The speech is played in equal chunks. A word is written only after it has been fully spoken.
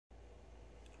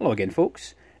Hello again,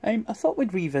 folks. I thought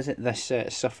we'd revisit this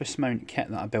surface mount kit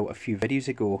that I built a few videos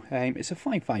ago. It's a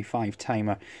 555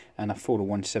 timer and a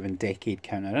 4017 decade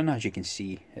counter, and as you can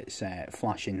see it's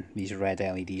flashing these red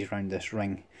LEDs around this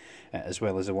ring as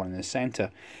well as the one in the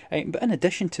centre. But in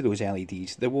addition to those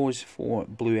LEDs there was 4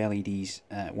 blue LEDs,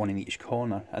 one in each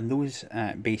corner, and those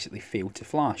basically failed to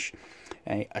flash.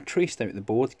 I traced out the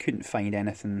board, couldn't find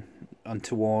anything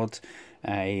untoward,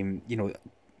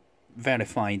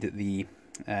 verified that the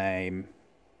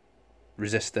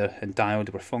resistor and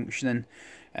diode were functioning,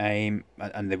 and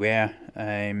they were.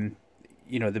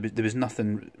 There was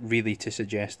nothing really to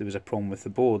suggest there was a problem with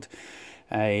the board.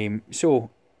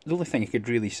 So the only thing I could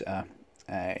really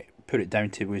put it down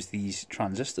to was these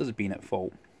transistors being at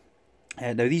fault.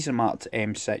 Now these are marked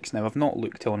M6. Now I've not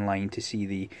looked online to see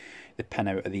the pin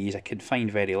out of these. I could find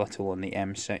very little on the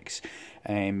M6,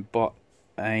 but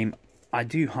I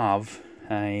do have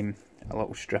a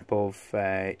little strip of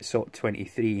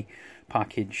SOT23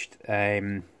 packaged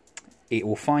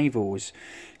 8050s.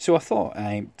 So I thought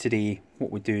today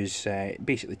what we'd do is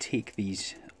basically take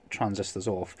these transistors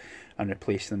off and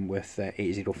replace them with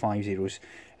 8050s,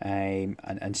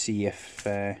 and see if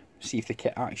the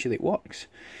kit actually works.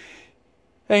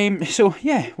 So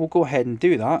yeah, we'll go ahead and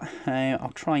do that.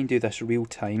 I'll try and do this real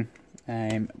time,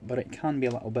 but it can be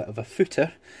a little bit of a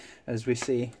footer, as we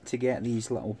say, to get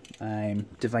these little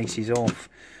devices off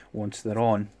once they're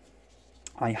on.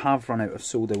 I have run out of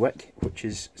solder wick, which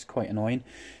is quite annoying,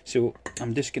 so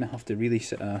I'm just going to have to really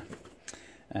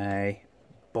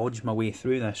bodge my way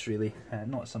through this, really.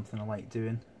 Not something I like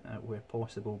doing where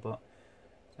possible, but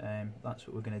that's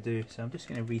what we're going to do. So I'm just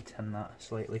going to re-tin that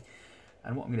slightly,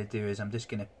 and what I'm going to do is I'm just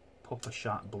going to pop a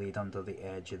sharp blade under the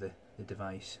edge of the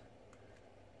device.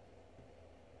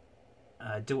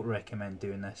 I don't recommend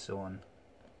doing this on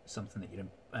something that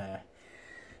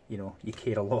you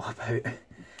care a lot about,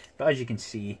 but as you can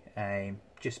see,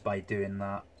 just by doing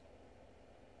that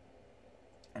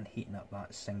and heating up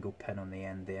that single pin on the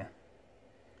end there,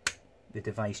 the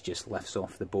device just lifts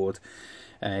off the board.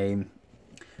 Now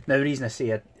the reason I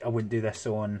say I wouldn't do this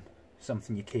on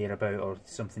something you care about or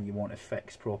something you want to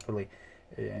fix properly,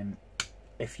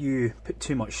 if you put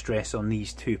too much stress on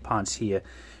these two pads here,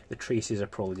 the traces are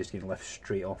probably just going to lift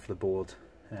straight off the board,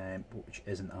 which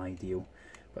isn't ideal.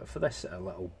 But for this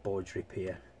little bodge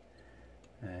repair,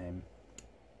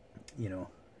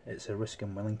 it's a risk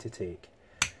I'm willing to take.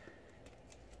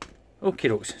 Okay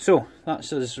folks, so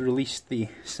that's us released the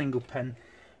single pin,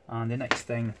 and the next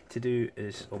thing to do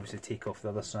is obviously take off the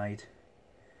other side.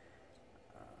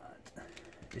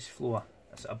 Just flow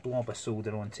a blob of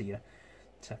solder onto your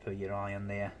tip of your iron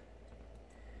there.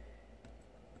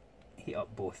 Heat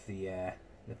up both the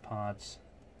pads,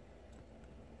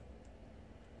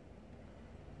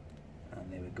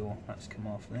 and there we go, that's come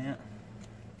off there.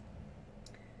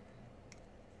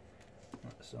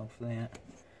 That's off there.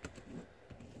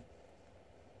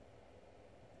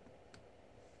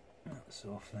 That's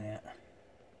off there.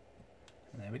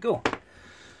 And there we go.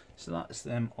 So that's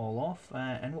them all off,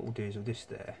 and what we'll do is we'll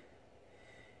just,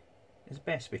 as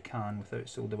best we can without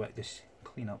solder wick, just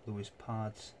clean up those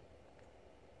pads.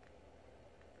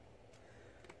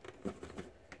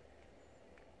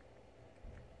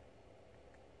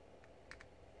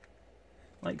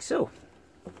 Like so.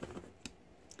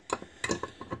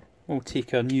 We'll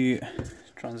take our new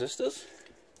transistors,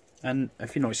 and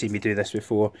if you've not seen me do this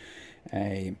before,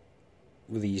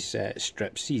 with these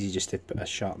strips, it's easy just to put a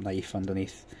sharp knife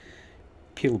underneath,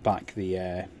 peel back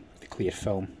the clear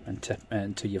film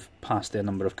until you've passed the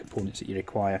number of components that you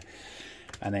require,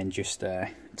 and then just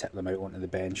tip them out onto the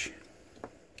bench,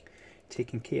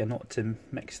 taking care not to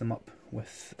mix them up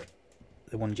with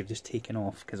the ones you've just taken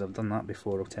off, because I've done that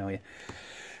before, I'll tell you.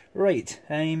 Right,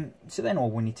 so then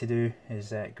all we need to do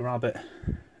is grab it,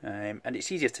 and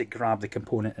it's easier to grab the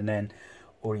component and then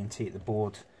orientate the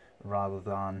board rather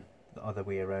than the other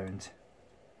way around.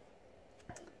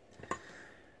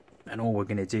 And all we're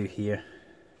going to do here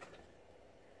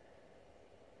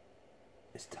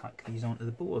is tack these onto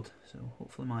the board, so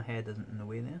hopefully my head isn't in the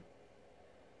way there.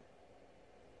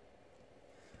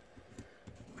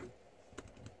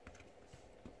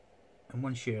 And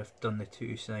once you've done the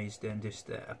two sides, then just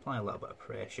apply a little bit of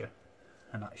pressure,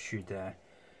 and that should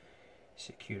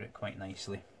secure it quite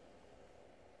nicely.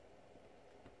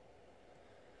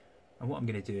 And what I'm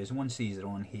going to do is, once these are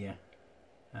on here,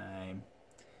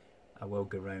 I will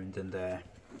go around and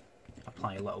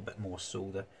apply a little bit more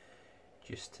solder,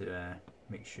 just to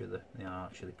make sure that they are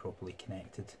actually properly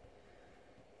connected.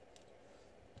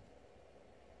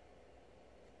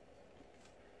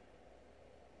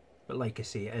 But like I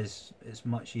say, it's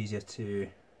much easier to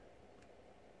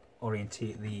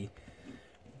orientate the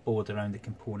board around the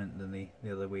component than the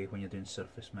other way when you're doing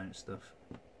surface mount stuff.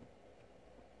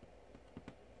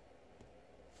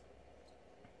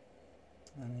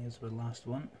 And here's our last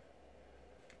one.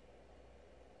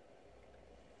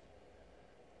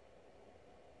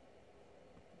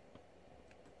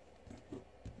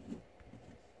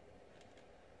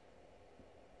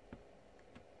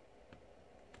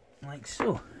 Like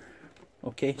so.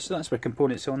 Okay, so that's my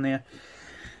components on there.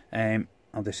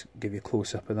 I'll just give you a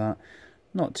close up of that.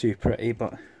 Not too pretty,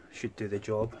 but should do the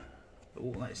job.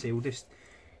 But like I say, we'll just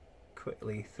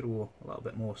quickly throw a little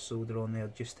bit more solder on there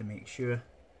just to make sure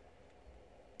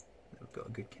that we've got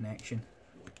a good connection.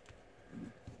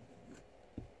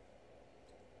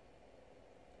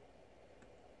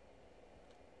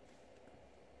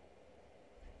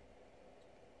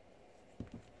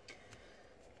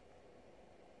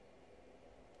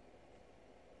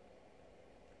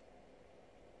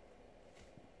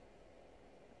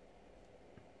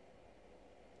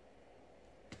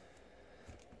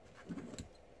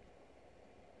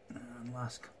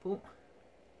 Last couple.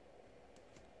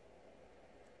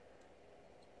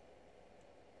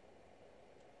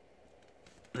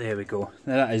 There we go.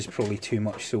 Now that is probably too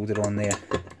much solder on there.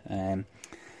 I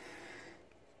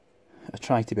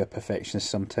try to be a perfectionist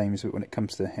sometimes, but when it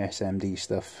comes to SMD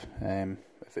stuff,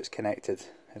 if it's connected,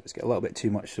 if it's got a little bit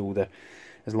too much solder,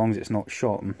 as long as it's not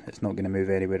shorting, it's not going to move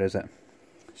anywhere, is it?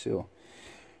 So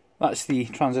that's the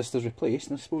transistors replaced,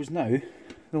 and I suppose now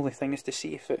the only thing is to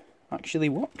see if it actually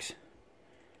works.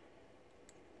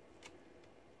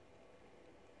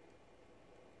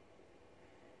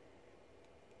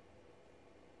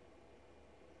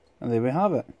 And there we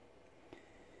have it.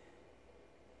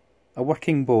 A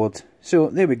working board. So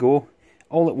there we go.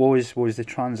 All it was the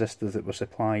transistors that were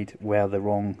supplied were the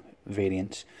wrong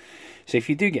variants. So if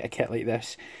you do get a kit like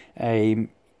this,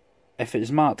 if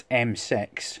it's marked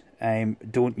M6,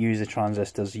 don't use the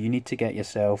transistors. You need to get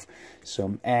yourself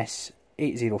some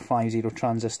S8050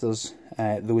 transistors.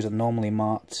 Those are normally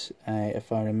marked,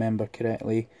 if I remember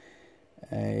correctly.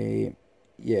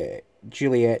 Yeah,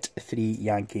 Juliet 3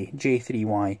 Yankee,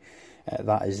 J3Y,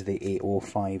 that is the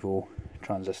 8050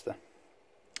 transistor.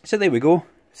 So there we go,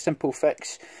 simple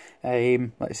fix.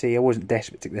 Like I say, I wasn't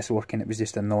desperate to get this working, it was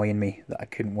just annoying me that I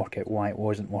couldn't work out why it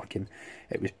wasn't working.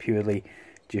 It was purely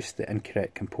just the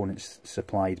incorrect components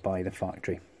supplied by the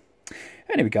factory.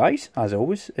 Anyway guys, as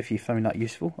always, if you found that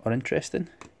useful or interesting,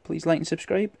 please like and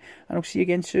subscribe, and I'll see you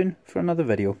again soon for another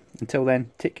video. Until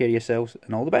then, take care of yourselves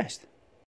and all the best.